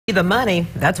The money,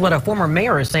 that's what a former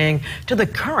mayor is saying to the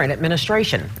current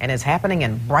administration, and it's happening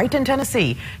in Brighton,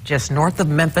 Tennessee, just north of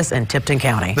Memphis and Tipton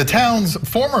County. The town's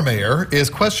former mayor is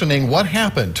questioning what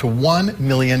happened to $1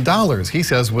 million he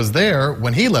says was there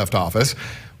when he left office.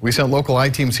 We sent local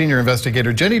I-Team senior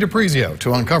investigator Jenny DiPrizio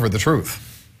to uncover the truth.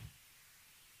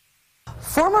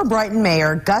 Former Brighton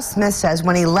Mayor Gus Smith says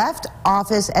when he left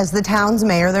office as the town's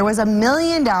mayor, there was $1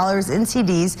 million in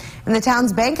CDs in the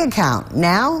town's bank account.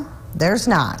 Now, there's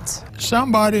not.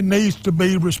 Somebody needs to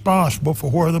be responsible for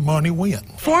where the money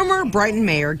went. Former Brighton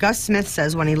Mayor Gus Smith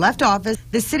says when he left office,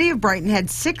 the city of Brighton had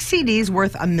 6 CDs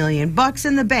worth $1 million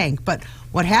in the bank. But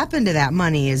what happened to that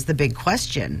money is the big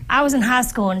question. I was in high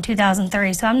school in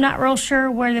 2003, so I'm not real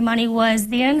sure where the money was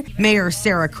then. Mayor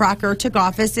Sarah Crocker took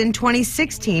office in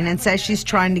 2016 and says she's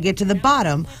trying to get to the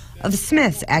bottom of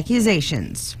Smith's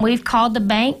accusations. We've called the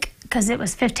bank, because it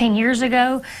was 15 years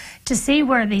ago, to see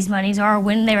where these monies are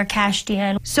when they were cashed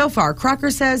in. So far,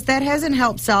 Crocker says that hasn't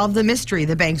helped solve the mystery.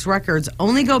 The bank's records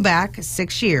only go back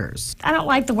 6 years. I don't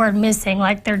like the word missing,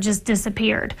 like they're just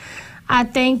disappeared. I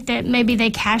think that maybe they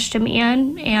cashed them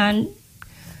in, and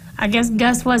I guess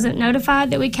Gus wasn't notified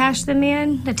that we cashed them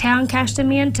in. The town cashed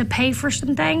them in to pay for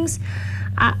some things.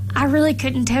 I really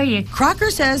couldn't tell you.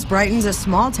 Crocker says Brighton's a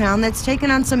small town that's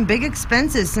taken on some big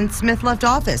expenses since Smith left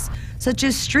office, such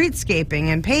as streetscaping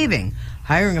and paving,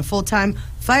 hiring a full-time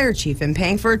fire chief, and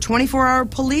paying for a 24-hour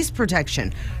police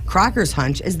protection. Crocker's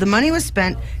hunch is the money was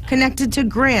spent connected to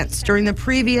grants during the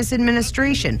previous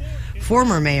administration.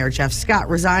 Former Mayor Jeff Scott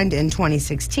resigned in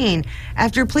 2016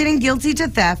 after pleading guilty to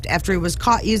theft after he was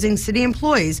caught using city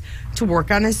employees to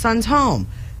work on his son's home.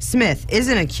 Smith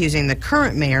isn't accusing the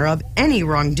current mayor of any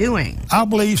wrongdoing. I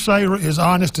believe Sarah is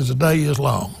honest as the day is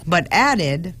long. But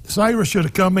added, Sarah should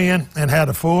have come in and had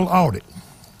a full audit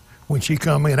when she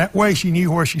come in. That way she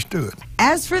knew where she stood.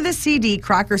 As for the CD,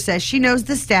 Crocker says she knows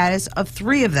the status of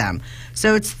 3 of them.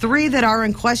 So it's 3 that are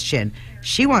in question.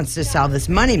 She wants to solve this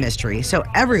money mystery so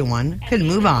everyone can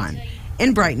move on.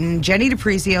 In Brighton, Jenny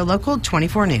DiPrizio, Local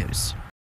 24 News.